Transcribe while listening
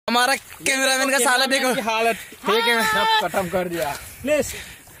हमारा कैमरामैन का साला देखो हालत, ठीक है सब खत्म कर दिया। प्लीज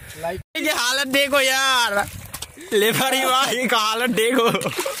लाइक की हालत देखो यार, लेफरी वाही का हालत देखो।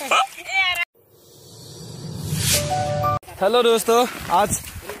 हेलो दोस्तों, आज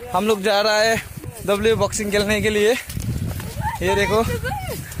हम लोग जा रहा है डब्ल्यू बॉक्सिंग खेलने के लिए। ये देखो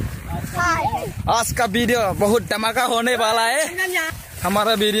आज का वीडियो बहुत धमाका होने वाला है।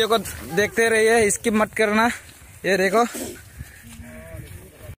 हमारा वीडियो को देखते रहिए, स्किप मत करना। ये देखो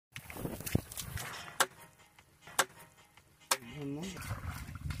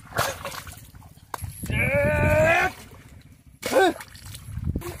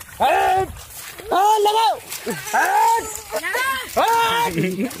लगाओ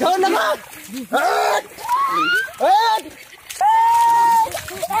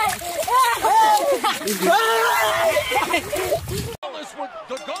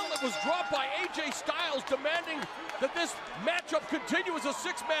The gauntlet was dropped by AJ Styles, demanding that this matchup continue as a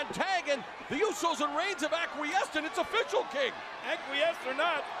six-man tag, and the Usos and Reigns have acquiesced, and it's official, King. Acquiesced or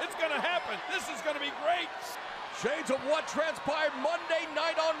not, it's going to happen. This is going to be great. Shades of what transpired Monday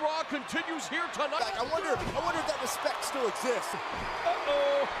night on Raw continues here tonight. I wonder if that respect still exists.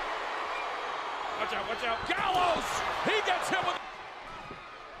 Uh-oh. Watch out, watch out. Gallows! He gets him with...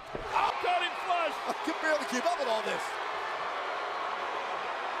 Oh, got him flush. I can barely keep up with all this.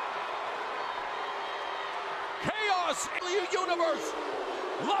 Chaos in the universe.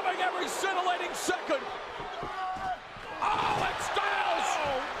 Loving every scintillating second. Oh, and Styles!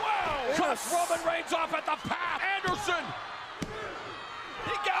 Oh, wow. Cuts Roman Reigns off at the path. Anderson!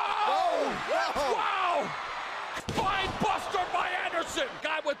 He got... Oh, wow. Wow! Spine buster by Anderson!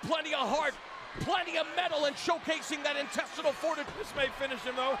 Guy with plenty of heart, plenty of metal, and showcasing that intestinal fortitude. This may finish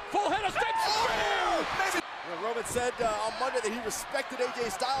him, though. Full head of steps. Oh, Roman said on Monday that he respected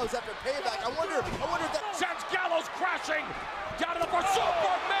AJ Styles after payback. I wonder if that Sends Gallows crashing down to the floor.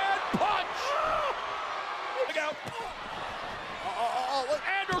 Superman punch! Look out.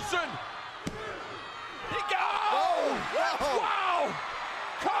 Anderson! He got... Oh, wow. Wow!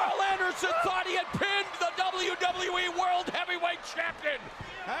 Carl Anderson thought he had pinned the WWE World Heavyweight Champion.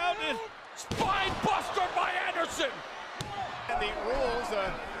 How did... Spine buster by Anderson. and the rules,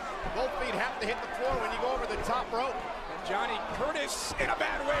 both feet have to hit the floor when you go over the top rope. And Johnny Curtis in a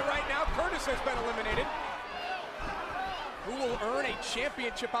bad way right now. Curtis has been eliminated. Who will earn a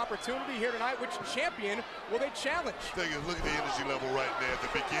championship opportunity here tonight? Which champion will they challenge? Take a look at the energy level right there at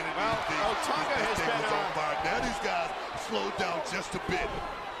the beginning. Well, Otonga has been on fire. Now these guys slowed down just a bit.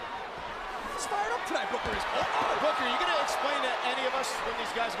 It's fired up tonight, Booker. Booker, you going to explain to any of us when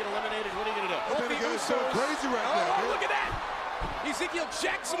these guys get eliminated? What are you going to do? Both the guys so crazy right now, man. Look at that! Ezekiel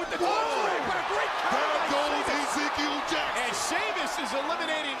Jackson with the close. What a great counter. There goes Ezekiel Jackson. And Sheamus is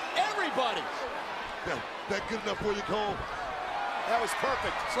eliminating everybody. That good enough for you, Cole? That was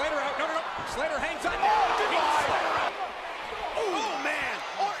perfect. Slater out. No. Slater hangs on. Slater out. Oh, man.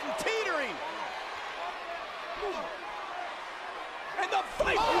 Orton teetering. And the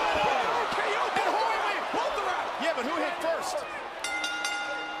fight. KO. And Hoyley. Both are out. Yeah, but who hit first?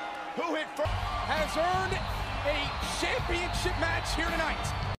 Who hit first? Has earned a championship match here tonight.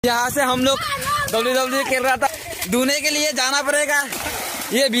 यहाँ से हम लोग WWE खेल रहा था, धोने के लिए जाना पड़ेगा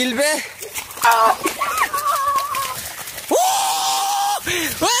ये बिल पे।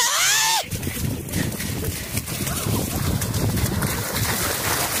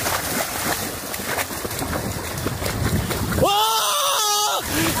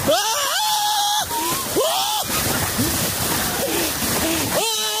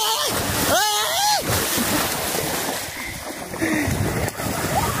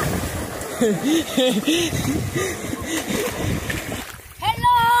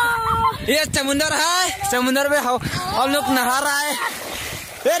 हेलो, ये समुंदर है, समुंदर में हम लोग नहा रहा है।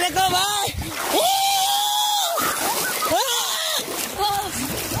 ये देखो भाई,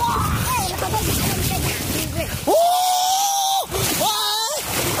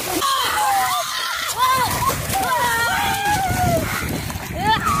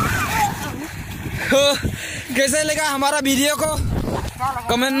 कैसे लगा हमारा वीडियो को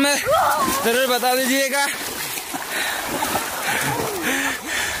कमेंट में जरूर बता दीजिएगा।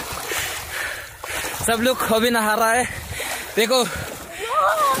 सब लोग अभी नहा रहा है, देखो।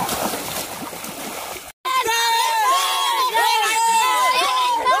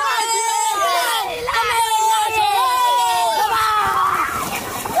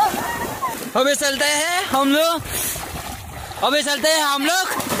 अभी चलते हैं हम लोग,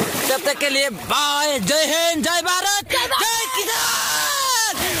 तब तक के लिए बाय। जय हिंद, जय भारत, जय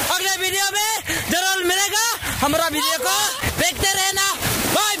किसान। अगले वीडियो में जरूर मिलेगा हमारा वीडियो को।